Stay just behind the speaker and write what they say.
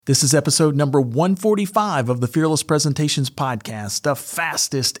This is episode number 145 of the Fearless Presentations podcast, the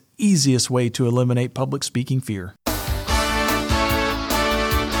fastest, easiest way to eliminate public speaking fear.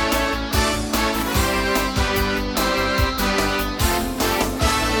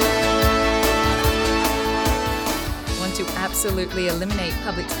 Want to absolutely eliminate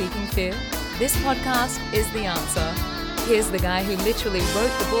public speaking fear? This podcast is the answer. Here's the guy who literally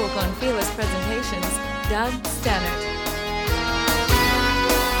wrote the book on Fearless Presentations, Doug Staneck.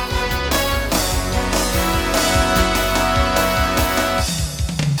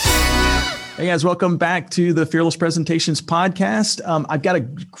 Hey guys, welcome back to the Fearless Presentations podcast. I've got a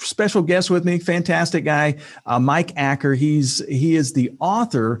special guest with me, fantastic guy, Mike Acker. He is the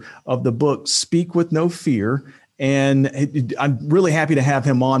author of the book Speak with No Fear, and I'm really happy to have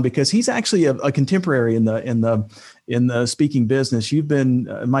him on because he's actually a contemporary in the speaking business. You've been,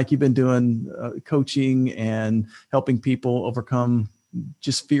 Mike, you've been doing coaching and helping people overcome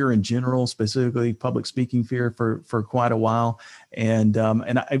just fear in general, specifically public speaking fear for quite a while. And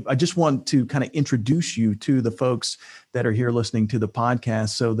I just want to kind of introduce you to the folks that are here listening to the podcast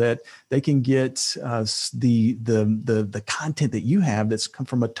so that they can get the content that you have that's come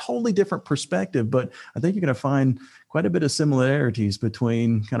from a totally different perspective. But I think you're going to find quite a bit of similarities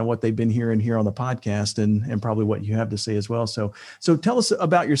between kind of what they've been hearing here on the podcast and probably what you have to say as well. So tell us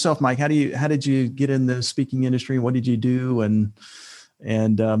about yourself, Mike. How did you get in the speaking industry? What did you do? And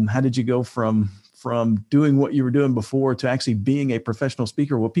how did you go from doing what you were doing before to actually being a professional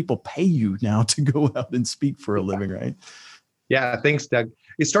speaker? Well, people pay you now to go out and speak for a living, right? Yeah, thanks, Doug.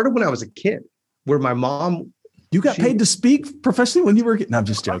 It started when I was a kid, where my mom... You got paid to speak professionally when you were... No, I'm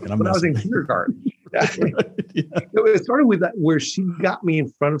just joking. When I was in kindergarten. Yeah. It started with that, where she got me in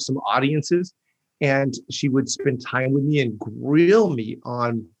front of some audiences, and she would spend time with me and grill me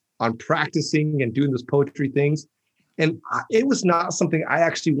on practicing and doing those poetry things. And it was not something I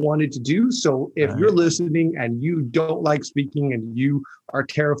actually wanted to do. So if you're listening and you don't like speaking and you are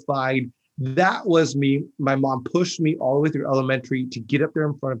terrified, that was me. My mom pushed me all the way through elementary to get up there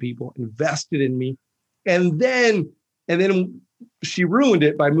in front of people, invested in me. And then she ruined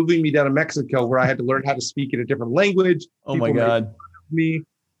it by moving me down to Mexico, where I had to learn how to speak in a different language. Oh my God. Me.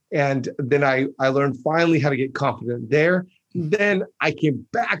 And then I learned finally how to get confident there. Then I came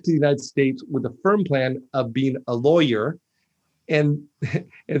back to the United States with a firm plan of being a lawyer. And so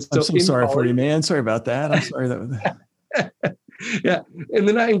I'm so sorry for you, man. Sorry about that. I'm sorry that. Yeah. And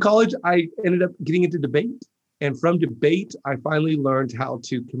then in college, I ended up getting into debate. And from debate, I finally learned how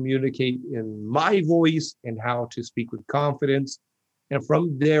to communicate in my voice and how to speak with confidence. And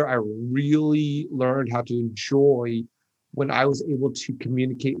from there, I really learned how to enjoy when I was able to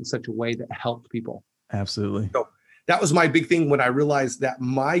communicate in such a way that helped people. Absolutely. So that was my big thing when I realized that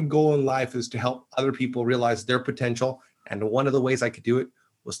my goal in life is to help other people realize their potential. And one of the ways I could do it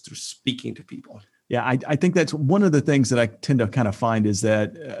was through speaking to people. Yeah, I think that's one of the things that I tend to kind of find is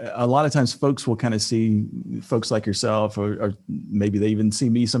that a lot of times folks will kind of see folks like yourself, or maybe they even see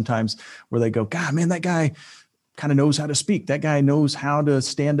me sometimes where they go, God, man, that guy kind of knows how to speak. That guy knows how to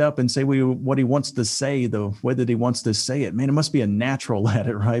stand up and say what he wants to say, the way that he wants to say it. Man, it must be a natural at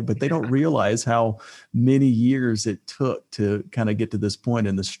it, right? But they don't realize how many years it took to kind of get to this point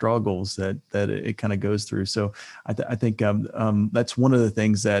and the struggles that it kind of goes through. So I think that's one of the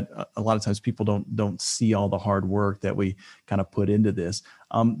things that a lot of times people don't see all the hard work that we kind of put into this.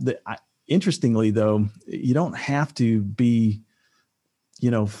 Interestingly, though, you don't have to be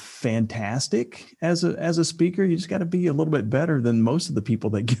fantastic as a speaker. You just got to be a little bit better than most of the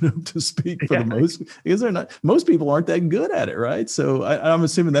people that get up to speak for the most, because most people aren't that good at it. Right. So I'm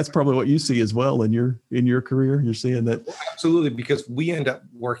assuming that's probably what you see as well in your career. You're seeing that. Absolutely. Because we end up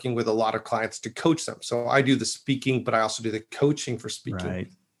working with a lot of clients to coach them. So I do the speaking, but I also do the coaching for speaking.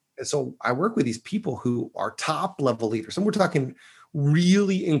 Right. And so I work with these people who are top level leaders, and we're talking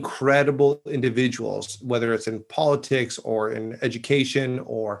really incredible individuals, whether it's in politics or in education,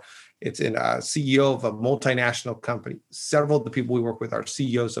 or it's in a CEO of a multinational company. Several of the people we work with are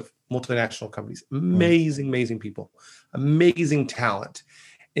CEOs of multinational companies. Amazing people, amazing talent.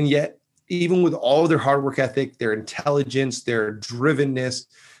 And yet, even with all of their hard work ethic, their intelligence, their drivenness,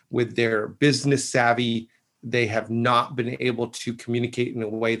 with their business savvy, they have not been able to communicate in a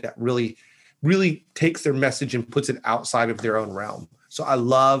way that really takes their message and puts it outside of their own realm. So I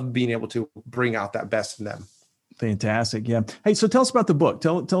love being able to bring out that best in them. Fantastic. Yeah. Hey, so tell us about the book.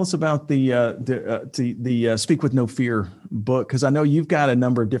 Tell us about the Speak with No Fear book, because I know you've got a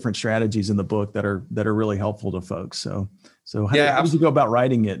number of different strategies in the book that are really helpful to folks. So how did you go about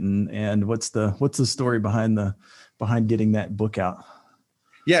writing it, and what's the story behind getting that book out?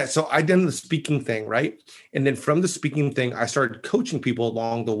 Yeah. So I done the speaking thing, right? And then from the speaking thing, I started coaching people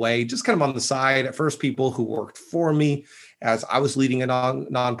along the way, just kind of on the side. At first, people who worked for me as I was leading a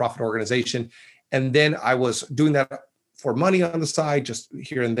nonprofit organization. And then I was doing that for money on the side, just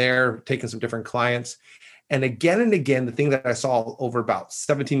here and there, taking some different clients. And again, the thing that I saw over about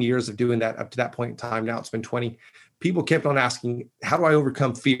 17 years of doing that up to that point in time, now it's been 20, people kept on asking, how do I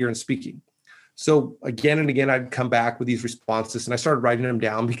overcome fear in speaking? So again and again, I'd come back with these responses and I started writing them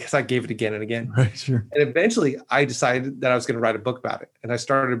down because I gave it again and again. Right, sure. And eventually I decided that I was going to write a book about it. And I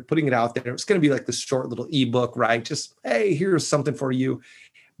started putting it out there. It was going to be like this short little ebook, right? Just, hey, here's something for you.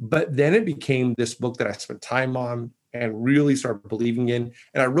 But then it became this book that I spent time on and really started believing in.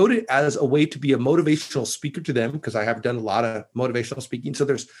 And I wrote it as a way to be a motivational speaker to them, because I have done a lot of motivational speaking. So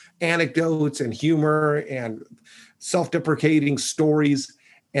there's anecdotes and humor and self-deprecating stories.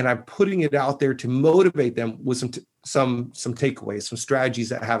 And I'm putting it out there to motivate them with some takeaways, some strategies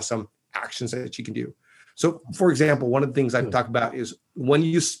that have some actions that you can do. So, for example, one of the things I talk about is when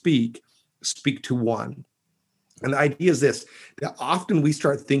you speak to one. And the idea is this, that often we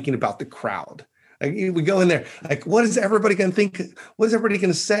start thinking about the crowd. Like we go in there, like, what is everybody going to think? What is everybody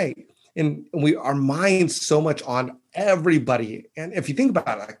going to say? And our mind's so much on everybody. And if you think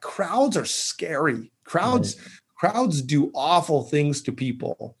about it, like, crowds are scary. Crowds do awful things to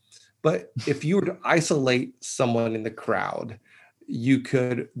people. But if you were to isolate someone in the crowd, you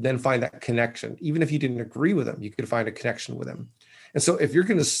could then find that connection. Even if you didn't agree with them, you could find a connection with them. And so if you're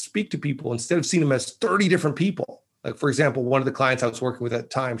going to speak to people, instead of seeing them as 30 different people, like, for example, one of the clients I was working with at the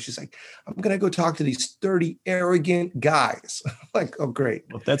time, she's like, I'm going to go talk to these 30 arrogant guys. Like, oh, great.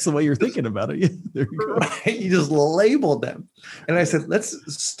 Well, if that's the way you're thinking about it. Yeah, there you go. Right? You just labeled them. And I said, let's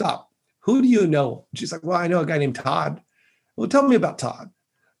stop. Who do you know? She's like, well, I know a guy named Todd. Well, tell me about Todd.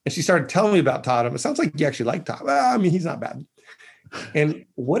 And she started telling me about Todd. And it sounds like you actually like Todd. Well, I mean, he's not bad. And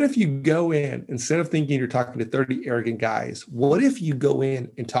what if you go in, instead of thinking you're talking to 30 arrogant guys, what if you go in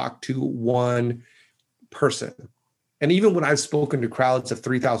and talk to one person? And even when I've spoken to crowds of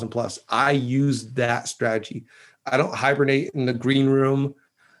 3,000 plus, I use that strategy. I don't hibernate in the green room.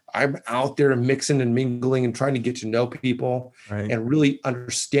 I'm out there mixing and mingling and trying to get to know people, right, and really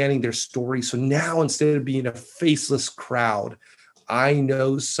understanding their story. So now, instead of being a faceless crowd, I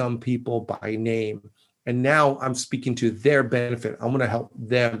know some people by name. And now I'm speaking to their benefit. I'm going to help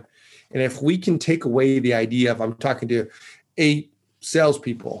them. And if we can take away the idea of I'm talking to 8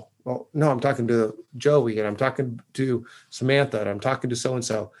 salespeople, well, no, I'm talking to Joey and I'm talking to Samantha and I'm talking to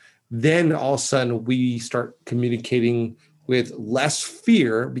so-and-so, then all of a sudden we start communicating with less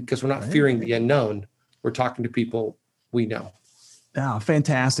fear, because we're not fearing the unknown. We're talking to people we know. Oh,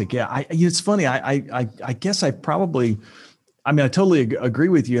 fantastic. Yeah. It's funny. I guess I totally agree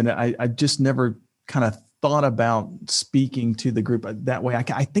with you. And I just never kind of thought about speaking to the group that way.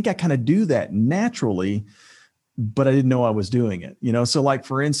 I think I kind of do that naturally, but I didn't know I was doing it, So like,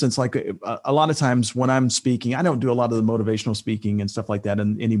 for instance, like a lot of times when I'm speaking, I don't do a lot of the motivational speaking and stuff like that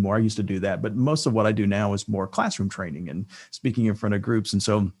anymore. I used to do that, but most of what I do now is more classroom training and speaking in front of groups. And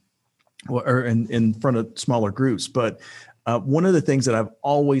so, or in front of smaller groups. But one of the things that I've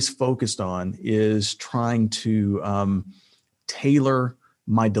always focused on is trying to tailor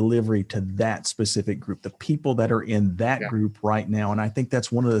my delivery to that specific group, the people that are in that group right now. And I think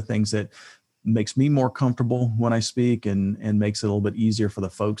that's one of the things that makes me more comfortable when I speak, and makes it a little bit easier for the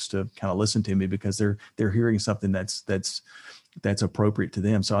folks to kind of listen to me, because they're hearing something that's appropriate to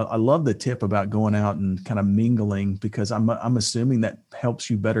them. So I love the tip about going out and kind of mingling, because I'm assuming that helps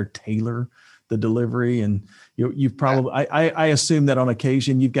you better tailor the delivery. And you've probably, I assume that on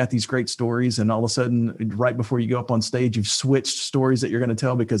occasion you've got these great stories, and all of a sudden right before you go up on stage, you've switched stories that you're going to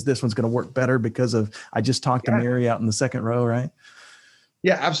tell because this one's going to work better because of, I just talked to Mary out in the second row, right?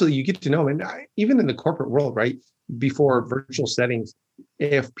 Yeah, absolutely. You get to know, and even in the corporate world, right, before virtual settings,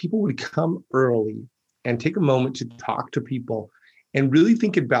 if people would come early and take a moment to talk to people and really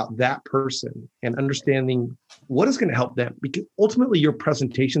think about that person and understanding what is going to help them, because ultimately your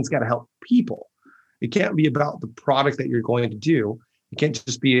presentation's got to help people. It can't be about the product that you're going to do. It can't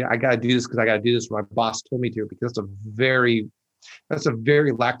just be, I got to do this because I got to do this, my boss told me to, because that's a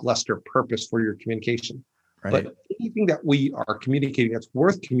very lackluster purpose for your communication. Right. But anything that we are communicating that's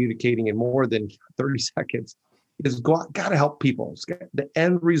worth communicating in more than 30 seconds is got to help people. The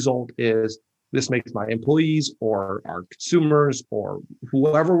end result is this makes my employees or our consumers or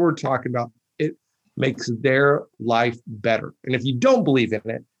whoever we're talking about, it makes their life better. And if you don't believe in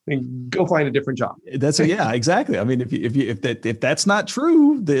it, then go find a different job. Yeah, exactly. I mean, if that's not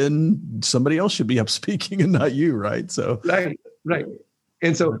true, then somebody else should be up speaking and not you, right? So right.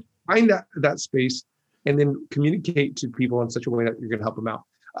 And so find that space, and then communicate to people in such a way that you're going to help them out.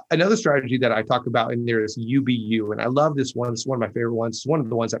 Another strategy that I talk about in there is UBU. And I love this one. It's one of my favorite ones. It's one of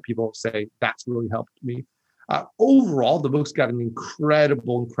the ones that people say that's really helped me. Overall, the book's got an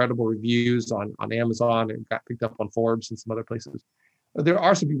incredible reviews on Amazon, and got picked up on Forbes and some other places. There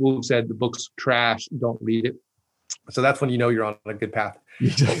are some people who've said the book's trash, don't read it. So that's when you know you're on a good path.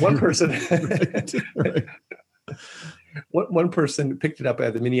 One person, right. One person picked it up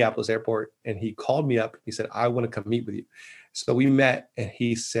at the Minneapolis airport, and he called me up. He said, I want to come meet with you. So we met, and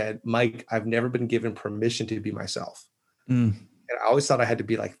he said, Mike, I've never been given permission to be myself. And I always thought I had to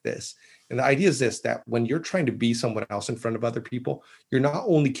be like this. And the idea is this, that when you're trying to be someone else in front of other people, you're not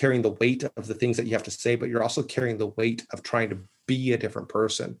only carrying the weight of the things that you have to say, but you're also carrying the weight of trying to be a different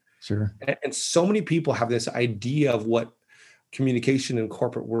person. Sure. And so many people have this idea of what communication in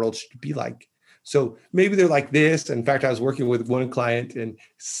corporate world should be like. So maybe they're like this. In fact, I was working with one client and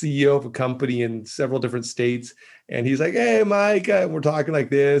CEO of a company in several different states. And he's like, hey, Mike, we're talking like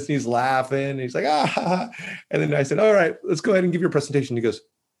this. And he's laughing. And he's like, ah. And then I said, all right, let's go ahead and give your presentation. He goes,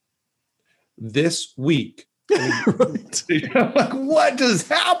 this week. Right. I'm like, what just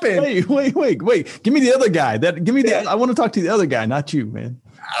happened? Hey, wait. Give me the other guy. I want to talk to the other guy, not you, man.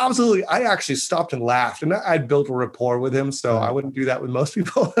 Absolutely. I actually stopped and laughed, and I'd built a rapport with him. So I wouldn't do that with most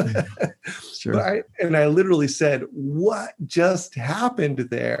people. Sure. But I literally said, what just happened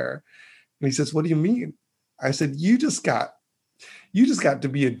there? And he says, what do you mean? I said, you just got to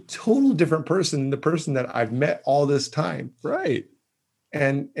be a total different person than the person that I've met all this time. Right.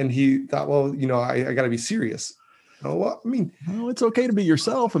 And he thought, well, I got to be serious. Oh, well, I mean, it's okay to be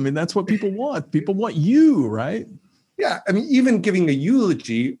yourself. I mean, that's what people want. People want you, right? Yeah. I mean, even giving a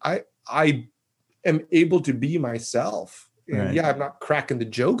eulogy, I am able to be myself. And right. Yeah, I'm not cracking the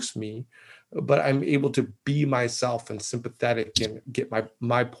jokes but I'm able to be myself and sympathetic and get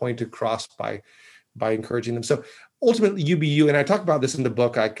my point across by encouraging them. So ultimately UBU, and I talk about this in the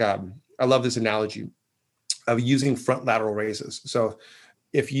book, like I love this analogy of using front lateral raises. So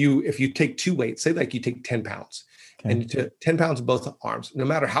if you take two weights, say like you take 10 pounds, okay, and you take 10 pounds of both arms, no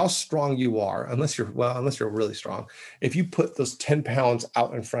matter how strong you are, unless you're really strong, if you put those 10 pounds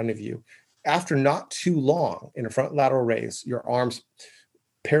out in front of you, after not too long in a front lateral raise, your arms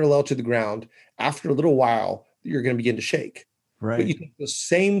parallel to the ground, after a little while, you're going to begin to shake. Right. But you take the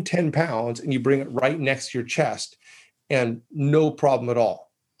same 10 pounds and you bring it right next to your chest, and no problem at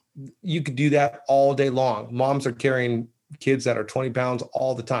all. You could do that all day long. Moms are carrying kids that are 20 pounds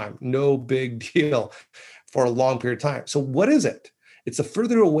all the time. No big deal for a long period of time. So what is it? It's the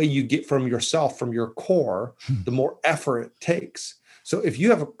further away you get from yourself, from your core, the more effort it takes. So if you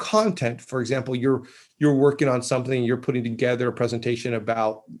have a content, for example, you're working on something, you're putting together a presentation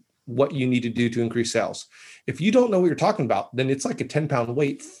about what you need to do to increase sales. If you don't know what you're talking about, then it's like a 10-pound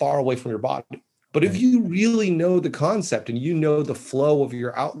weight far away from your body. But if you really know the concept and you know the flow of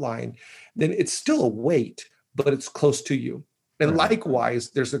your outline, then it's still a weight, but it's close to you. And likewise,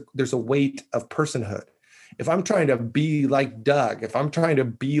 there's a weight of personhood. If I'm trying to be like Doug, if I'm trying to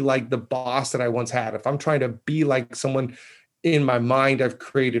be like the boss that I once had, if I'm trying to be like someone in my mind I've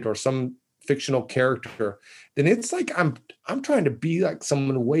created or some fictional character, then it's like I'm trying to be like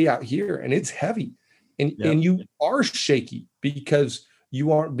someone way out here, and it's heavy. And you are shaky because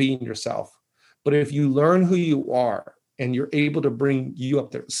you aren't being yourself. But if you learn who you are and you're able to bring you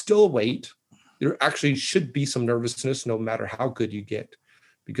up there, still a weight, there actually should be some nervousness no matter how good you get,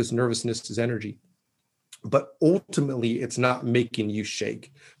 because nervousness is energy. But ultimately, it's not making you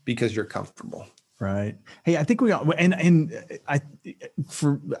shake because you're comfortable. Right. Hey, I think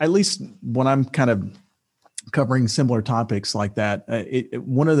for at least when I'm kind of covering similar topics like that,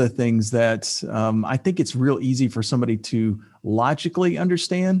 one of the things that I think it's real easy for somebody to logically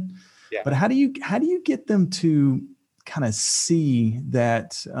understand, but how do you get them to kind of see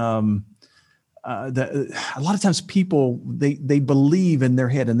that that a lot of times people, they believe in their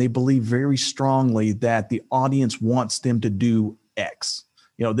head, and they believe very strongly that the audience wants them to do X.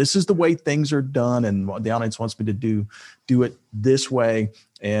 This is the way things are done, and the audience wants me to do it this way.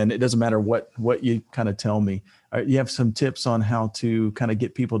 And it doesn't matter what you kind of tell me. You have some tips on how to kind of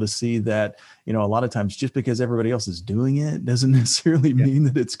get people to see that, a lot of times just because everybody else is doing it doesn't necessarily mean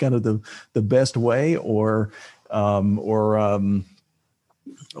that it's kind of the best way, or I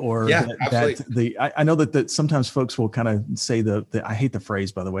know that sometimes folks will kind of say I hate the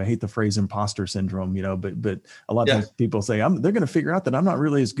phrase, by the way, I hate the phrase imposter syndrome, but a lot of times people say they're going to figure out that I'm not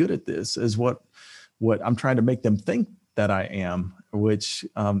really as good at this as what I'm trying to make them think that I am, which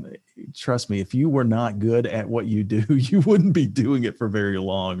trust me, if you were not good at what you do, you wouldn't be doing it for very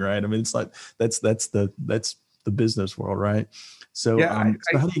long. Right. I mean, it's like, that's the business world. Right. So, so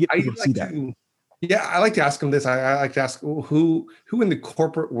how do you get people to see that? Yeah, I like to ask them this. I like to ask who in the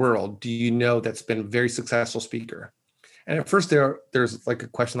corporate world do you know that's been a very successful speaker? And at first there's like a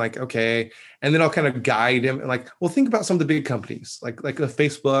question like, okay, and then I'll kind of guide him and like, well, think about some of the big companies like the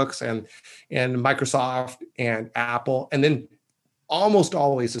Facebooks and Microsoft and Apple. And then almost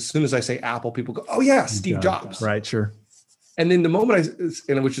always, as soon as I say Apple, people go, oh yeah, Steve Jobs. Right, sure. And then the moment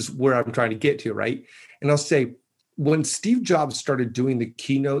which is where I'm trying to get to, right? And I'll say, when Steve Jobs started doing the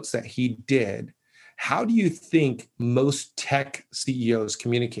keynotes that he did, how do you think most tech CEOs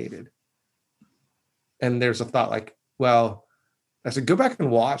communicated? And there's a thought like, well, I said, go back and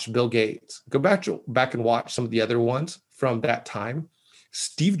watch Bill Gates. Go back and watch some of the other ones from that time.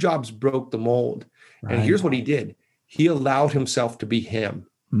 Steve Jobs broke the mold. Right. And here's what he did. He allowed himself to be him.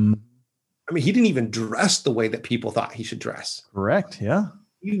 Mm. I mean, he didn't even dress the way that people thought he should dress. Correct. Yeah.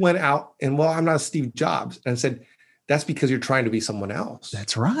 He went out and, well, I'm not Steve Jobs. And said, that's because you're trying to be someone else.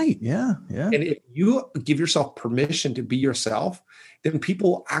 That's right. Yeah. Yeah. And if you give yourself permission to be yourself, then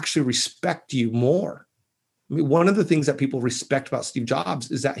people actually respect you more. I mean, one of the things that people respect about Steve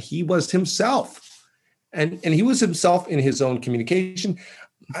Jobs is that he was himself. And he was himself in his own communication.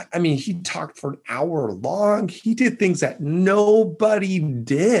 I mean, he talked for an hour long. He did things that nobody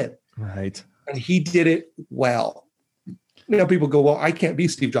did. Right. And he did it well. Now people go, well, I can't be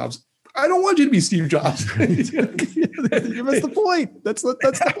Steve Jobs. I don't want you to be Steve Jobs. That's the point. That's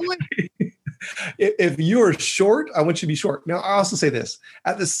the point. If you're short, I want you to be short. Now, I also say this.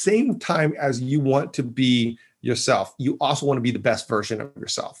 At the same time as you want to be yourself, you also want to be the best version of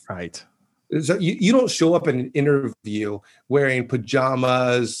yourself. Right. So you don't show up in an interview wearing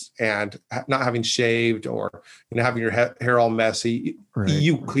pajamas and not having shaved or having your hair all messy. Right.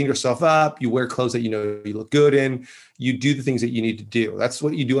 You clean yourself up. You wear clothes that you know you look good in. You do the things that you need to do. That's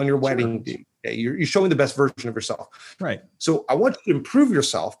what you do on your wedding day. You're showing the best version of yourself. Right. So I want you to improve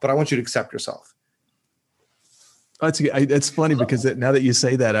yourself, but I want you to accept yourself. It's funny because now that you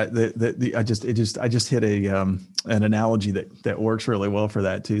say that, I just hit an analogy that works really well for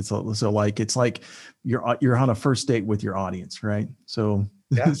that too. So like it's like you're on a first date with your audience, right? So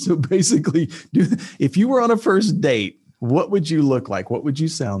yeah. So basically, if you were on a first date, what would you look like? What would you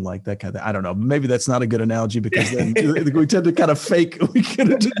sound like? That kind of, I don't know. Maybe that's not a good analogy because then we tend to kind of fake. We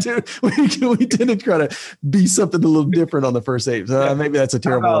tend to try to be something a little different on the first date. So maybe that's a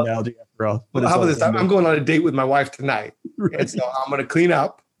terrible analogy after all. Well, how about this? I'm going on a date with my wife tonight. Right. And so I'm going to clean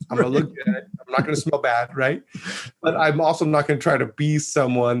up. I'm going to look good. I'm not going to smell bad, right? But I'm also not going to try to be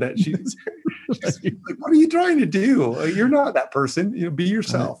someone that she's like, what are you trying to do? You're not that person. Be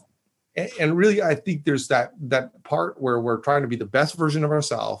yourself. Right. And really, I think there's that part where we're trying to be the best version of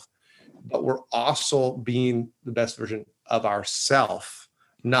ourselves, but we're also being the best version of ourself,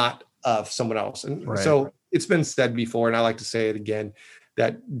 not of someone else. And right. So it's been said before, and I like to say it again,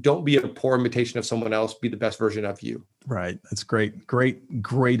 that don't be a poor imitation of someone else, be the best version of you. Right. That's great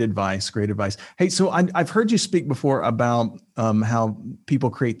advice. Great advice. Hey, so I've heard you speak before about how people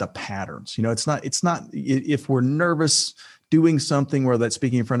create the patterns. It's not if we're nervous doing something, whether that's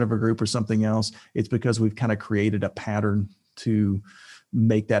speaking in front of a group or something else, it's because we've kind of created a pattern to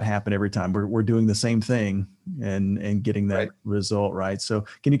make that happen every time. We're doing the same thing and getting that result, right? So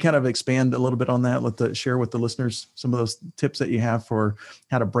can you kind of expand a little bit on that? Share with the listeners some of those tips that you have for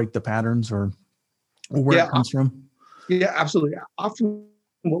how to break the patterns or where it comes from? Yeah, absolutely. Often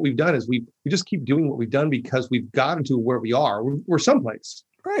what we've done is we just keep doing what we've done because we've gotten to where we are. We're someplace.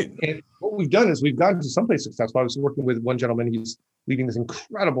 Right. And what we've done is we've gotten to someplace successful. I was working with one gentleman. He's leading this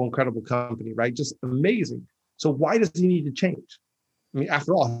incredible company, right? Just amazing. So why does he need to change? I mean,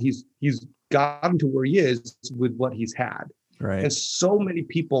 after all, he's gotten to where he is with what he's had. Right. And so many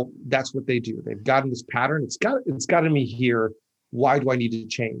people, that's what they do. They've gotten this pattern. It's gotten me here. Why do I need to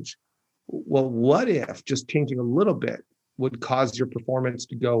change? Well, what if just changing a little bit would cause your performance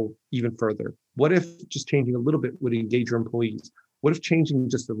to go even further? What if just changing a little bit would engage your employees? What if changing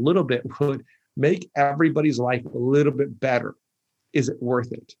just a little bit would make everybody's life a little bit better? Is it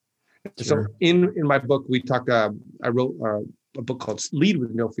worth it? Sure. So in my book, we talked, I wrote a book called Lead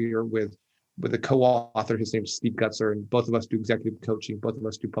with No Fear with a co-author. His name's Steve Gutzer, and both of us do executive coaching. Both of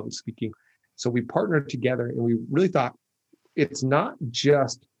us do public speaking. So we partnered together and we really thought it's not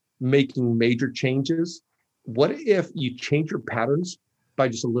just making major changes. What if you change your patterns by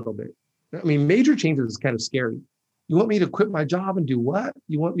just a little bit? I mean, major changes is kind of scary. You want me to quit my job and do what?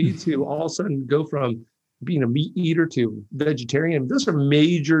 You want me to all of a sudden go from being a meat eater to vegetarian? Those are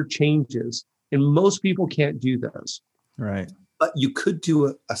major changes, and most people can't do those. Right. But you could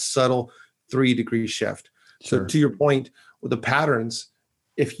do a subtle 3-degree shift. Sure. So to your point with the patterns,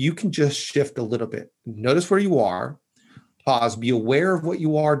 if you can just shift a little bit, notice where you are, pause, be aware of what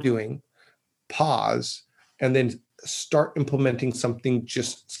you are doing, pause, and then start implementing something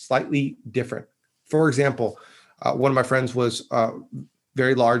just slightly different. For example, one of my friends was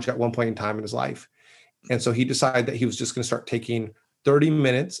very large at one point in time in his life. And so he decided that he was just going to start taking 30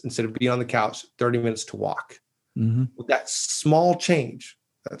 minutes instead of being on the couch, 30 minutes to walk. Mm-hmm. With that small change,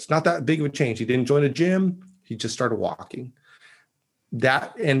 that's not that big of a change. He didn't join a gym. He just started walking.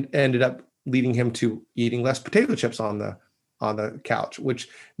 That ended up leading him to eating less potato chips on the couch, which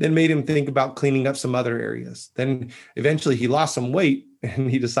then made him think about cleaning up some other areas. Then eventually he lost some weight and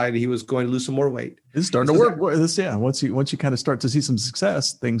he decided he was going to lose some more weight. It's starting to work. Once you kind of start to see some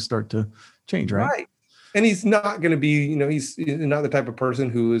success, things start to change, right? Right. And he's not going to be, he's not the type of person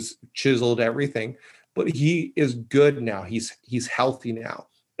who is chiseled everything, but he is good now. He's healthy now.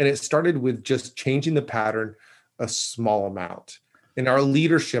 And it started with just changing the pattern a small amount. In our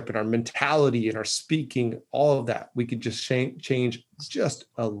leadership, in our mentality, in our speaking, all of that, we could just change just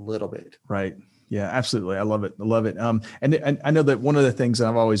a little bit. Right. Yeah, absolutely. I love it. And I know that one of the things that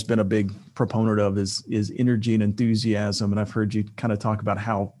I've always been a big proponent of is energy and enthusiasm. And I've heard you kind of talk about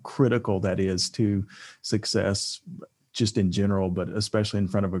how critical that is to success just in general, but especially in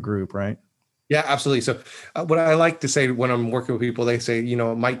front of a group, right? Yeah, absolutely. So what I like to say when I'm working with people, they say,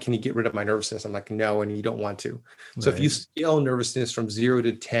 Mike, can you get rid of my nervousness? I'm like, no, and you don't want to. Right. So if you scale nervousness from 0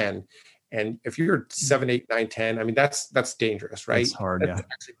 to 10, and if you're 7, 8, 9, 10, I mean, that's dangerous, right? It's hard. That's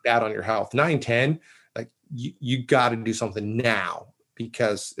actually bad on your health. 9, 10, like you got to do something now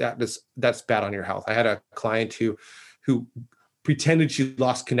because that's bad on your health. I had a client who pretended she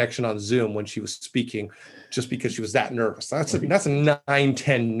lost connection on Zoom when she was speaking just because she was that nervous. That's a 9,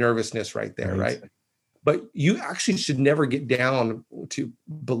 10 nervousness right there, right? But you actually should never get down to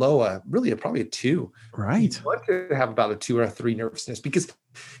below probably a 2. Right. You want to have about a 2 or a 3 nervousness because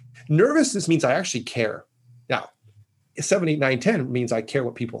nervousness means I actually care. Now, 7, 8, 9, 10 means I care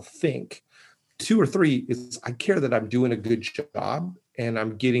what people think. 2 or 3 is I care that I'm doing a good job and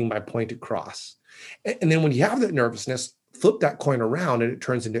I'm getting my point across. And then when you have that nervousness, flip that coin around and it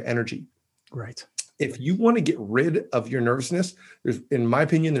turns into energy. Right. If you want to get rid of your nervousness, in my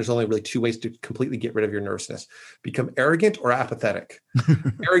opinion, there's only really 2 ways to completely get rid of your nervousness. Become arrogant or apathetic.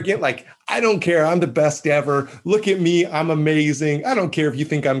 Arrogant, like, I don't care. I'm the best ever. Look at me. I'm amazing. I don't care if you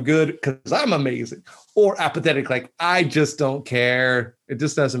think I'm good because I'm amazing. Or apathetic, like, I just don't care. It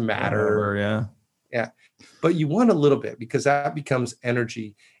just doesn't matter. Yeah. But you want a little bit because that becomes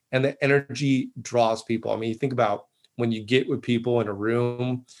energy, and the energy draws people. I mean, you think about when you get with people in a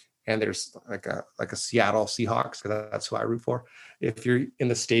room and there's like a Seattle Seahawks, because that's who I root for. If you're in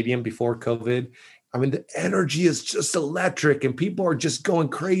the stadium before COVID, I mean, the energy is just electric and people are just going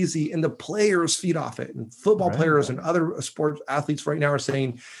crazy and the players feed off it. And football players and other sports athletes right now are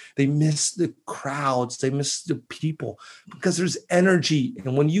saying they miss the crowds, they miss the people because there's energy.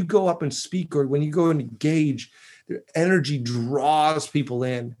 And when you go up and speak or when you go and engage, the energy draws people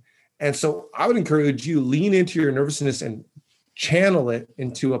in. And so I would encourage you, lean into your nervousness and channel it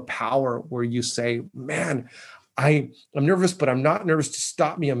into a power where you say, man, I'm nervous, but I'm not nervous to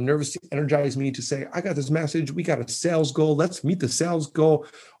stop me. I'm nervous to energize me to say, I got this message. We got a sales goal. Let's meet the sales goal,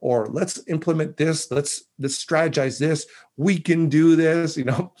 or let's implement this. Let's strategize this. We can do this,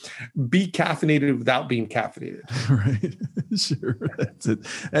 be caffeinated without being caffeinated. Right. Sure. That's it.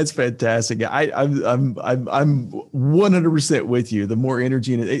 That's fantastic. I'm 100% with you. The more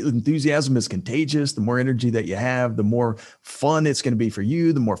energy and enthusiasm is contagious. The more energy that you have, the more fun it's going to be for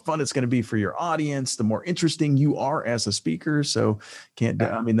you, the more fun it's going to be for your audience, the more interesting you are as a speaker. So when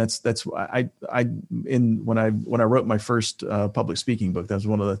I wrote my first public speaking book, that was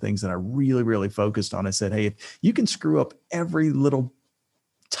one of the things that I really, really focused on. I said, hey, if you can screw up every little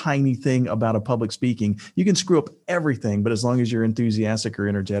tiny thing about a public speaking, you can screw up everything, but as long as you're enthusiastic or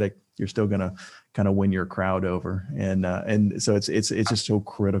energetic, you're still going to kind of win your crowd over. And so it's just so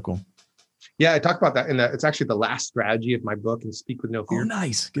critical. Yeah, I talk about that it's actually the last strategy of my book, and Speak with No Fear. Oh,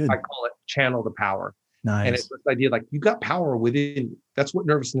 nice. Good. I call it Channel the Power. Nice. And it's this idea like you got power within you. That's what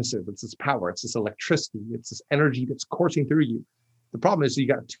nervousness is. It's this power. It's this electricity. It's this energy that's coursing through you. The problem is you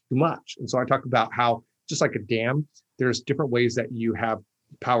got too much. And so I talk about how, just like a dam, there's different ways that you have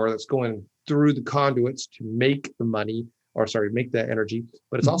power that's going through the conduits to make the money, make the energy,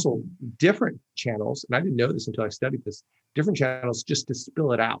 but it's also different channels. And I didn't know this until I studied this, different channels just to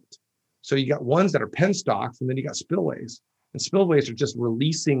spill it out. So you got ones that are penstocks, and then you got spillways. And spillways are just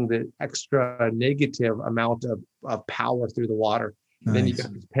releasing the extra negative amount of power through the water. And then you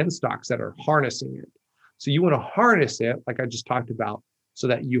got these penstocks that are harnessing it. So you want to harness it, like I just talked about, so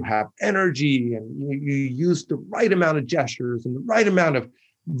that you have energy and you use the right amount of gestures and the right amount of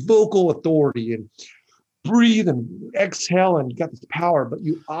vocal authority and breathe and exhale, and you got this power. But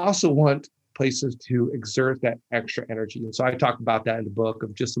you also want places to exert that extra energy. And so I talk about that in the book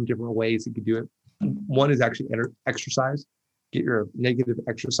of just some different ways you could do it. One is actually exercise. Get your negative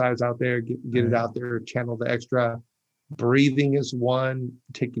exercise out there, get it out there, channel the extra. Breathing is one.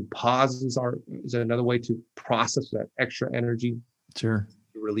 Taking pauses is another way to process that extra energy. Sure.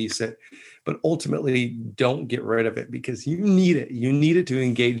 Release it. But ultimately, don't get rid of it because you need it. You need it to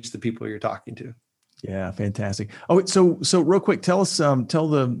engage the people you're talking to. Yeah, fantastic. Oh, so real quick, tell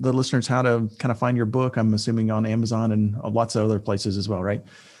the listeners how to kind of find your book. I'm assuming on Amazon and lots of other places as well, right?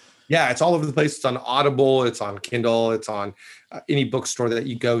 Yeah, it's all over the place. It's on Audible, it's on Kindle, it's on any bookstore that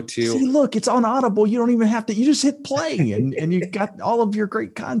you go to. See, look, it's on Audible. You don't even have to, you just hit play and you got all of your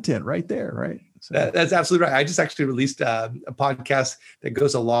great content right there, right? So. That's absolutely right. I just actually released a podcast that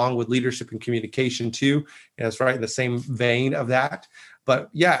goes along with leadership and communication too. And it's right in the same vein of that. But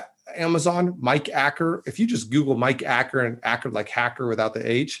yeah, Amazon, Mike Acker. If you just Google Mike Acker and Acker like hacker without the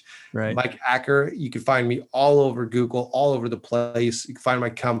H, right? Mike Acker, you can find me all over Google, all over the place. You can find my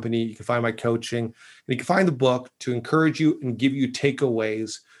company, you can find my coaching, and you can find the book to encourage you and give you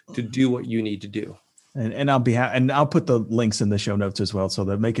takeaways to do what you need to do. And I'll put the links in the show notes as well, so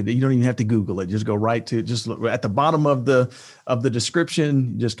that make it, you don't even have to Google it. Just go right to, just look at the bottom of the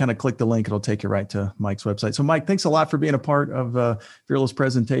description, just kind of click the link. It'll take you right to Mike's website. So Mike, thanks a lot for being a part of Fearless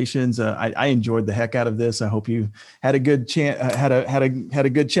Presentations. I enjoyed the heck out of this. I hope you had a good had a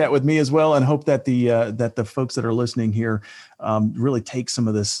good chat with me as well, and hope that the folks that are listening here really take some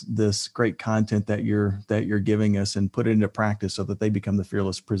of this great content that you're giving us and put it into practice so that they become the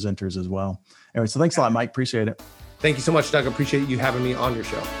fearless presenters as well. Anyway, so thanks a lot, Mike. Appreciate it. Thank you so much, Doug. I appreciate you having me on your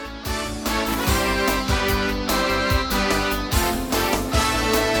show.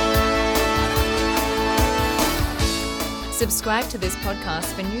 Subscribe to this podcast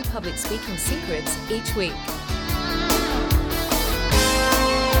for new public speaking secrets each week.